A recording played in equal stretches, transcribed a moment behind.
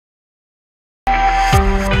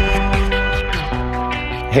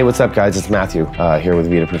Hey, what's up guys? It's Matthew here with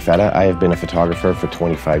Vita Perfetta. I have been a photographer for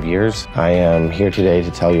 25 years. I am here today to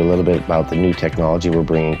tell you a little bit about the new technology we're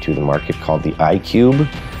bringing to the market called the iCUBE.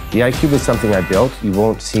 The iCUBE is something I built. You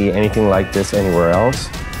won't see anything like this anywhere else.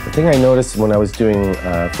 The thing I noticed when I was doing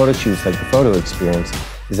photo shoots like the photo experience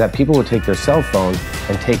is that people would take their cell phone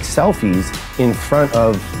and take selfies in front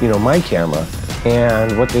of my camera.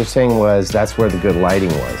 And what they're saying was that's where the good lighting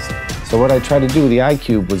was. So what I tried to do with the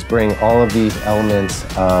iCUBE was bring all of these elements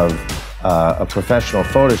of a professional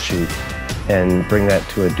photo shoot and bring that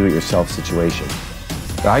to a do-it-yourself situation.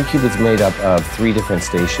 The iCUBE is made up of 3 different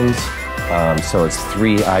stations. So it's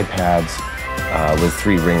 3 iPads with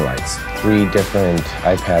 3 ring lights, 3 different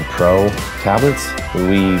iPad Pro tablets.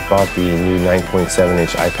 We bought the new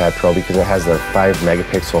 9.7-inch iPad Pro because it has a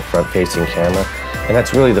 5-megapixel front-facing camera, and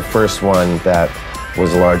that's really the first one that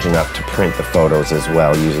was large enough to print the photos as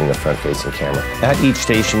well using the front-facing camera. At each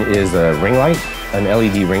station is a ring light, an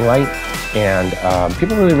LED ring light, and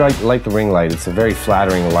people really like the ring light. It's a very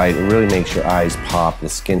flattering light. It really makes your eyes pop. The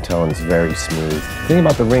skin tone is very smooth. The thing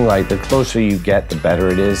about the ring light, the closer you get, the better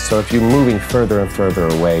it is. So if you're moving further and further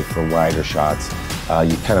away for wider shots,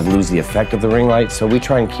 you kind of lose the effect of the ring light. So we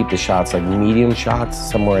try and keep the shots like medium shots,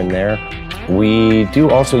 somewhere in there. We do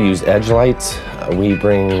also use edge lights. We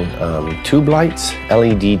bring tube lights,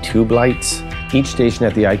 LED tube lights. Each station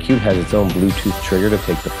at the iCUBE has its own Bluetooth trigger to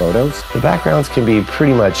take the photos. The backgrounds can be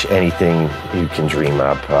pretty much anything you can dream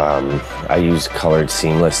up. I use colored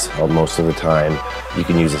seamless most of the time. You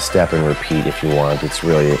can use a step and repeat if you want. It's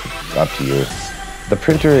really up to you. The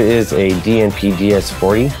printer is a DNP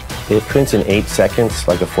DS40. It prints in 8 seconds,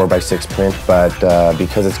 like a 4x6 print, but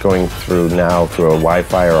because it's going through a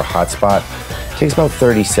Wi-Fi or a hotspot, it takes about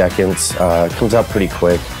 30 seconds. It comes out pretty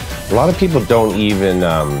quick. A lot of people don't even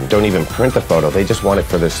print the photo. They just want it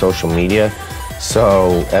for their social media.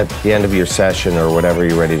 So at the end of your session or whatever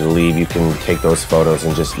you're ready to leave, you can take those photos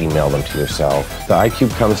and just email them to yourself. The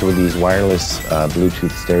iCUBE comes with these wireless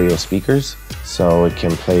Bluetooth stereo speakers, so it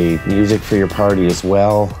can play music for your party as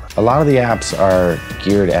well. A lot of the apps are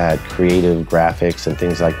geared at creative graphics and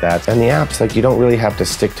things like that. And the apps, you don't really have to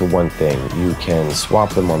stick to one thing. You can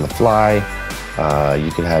swap them on the fly.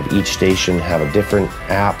 You could have each station have a different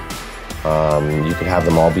app. You could have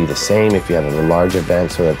them all be the same if you have a large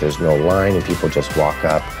event so that there's no line and people just walk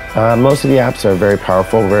up. Most of the apps are very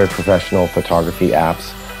powerful, very professional photography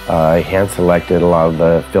apps. I hand-selected a lot of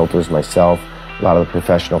the filters myself, a lot of the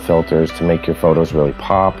professional filters to make your photos really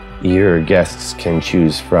pop. Your guests can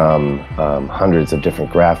choose from hundreds of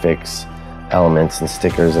different graphics, elements and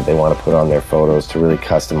stickers that they want to put on their photos to really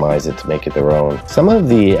customize it to make it their own. Some of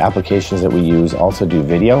the applications that we use also do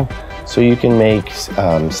video. So you can make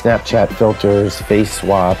Snapchat filters, face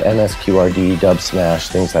swap, MSQRD, dub smash,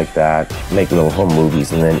 things like that. Make little home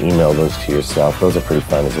movies and then email those to yourself. Those are pretty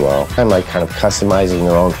fun as well. I like kind of customizing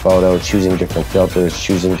their own photo, choosing different filters,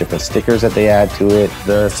 choosing different stickers that they add to it.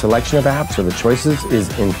 The selection of apps or the choices is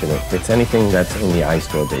infinite. It's anything that's in the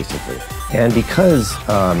iStore basically. And because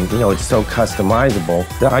it's so customizable,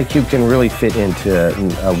 the iCUBE can really fit into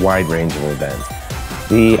a wide range of events.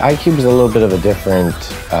 The iCUBE is a little bit of a different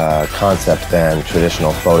concept than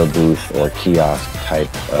traditional photo booth or kiosk type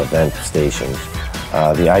event stations.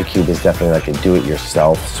 The iCUBE is definitely like a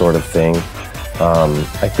do-it-yourself sort of thing.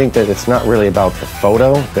 I think that it's not really about the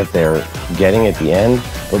photo that they're getting at the end,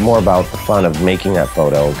 but more about the fun of making that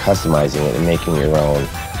photo and customizing it and making your own.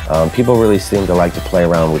 People really seem to like to play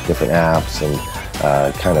around with different apps and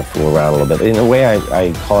kind of fool around a little bit. In a way,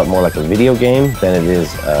 I call it more like a video game than it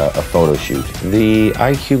is a photo shoot. The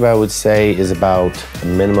iCUBE, I would say, is about a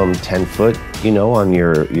minimum 10 foot, on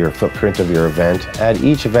your footprint of your event. At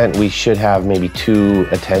each event, we should have maybe 2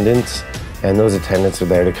 attendants, and those attendants are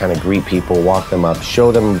there to kind of greet people, walk them up,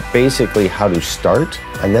 show them basically how to start,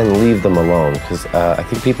 and then leave them alone, because I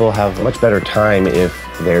think people have a much better time if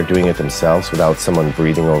they're doing it themselves without someone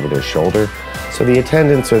breathing over their shoulder. So the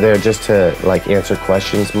attendants are there just to answer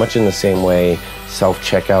questions, much in the same way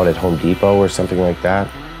self-checkout at Home Depot or something like that.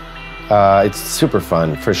 It's super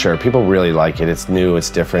fun, for sure. People really like it. It's new, it's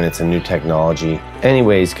different, it's a new technology.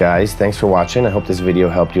 Anyways, guys, thanks for watching. I hope this video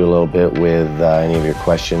helped you a little bit with any of your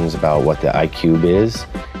questions about what the iCUBE is.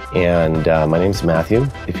 And my name's Matthew.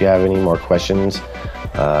 If you have any more questions,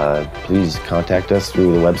 please contact us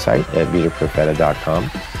through the website at vitaperfetta.com.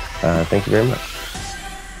 Thank you very much.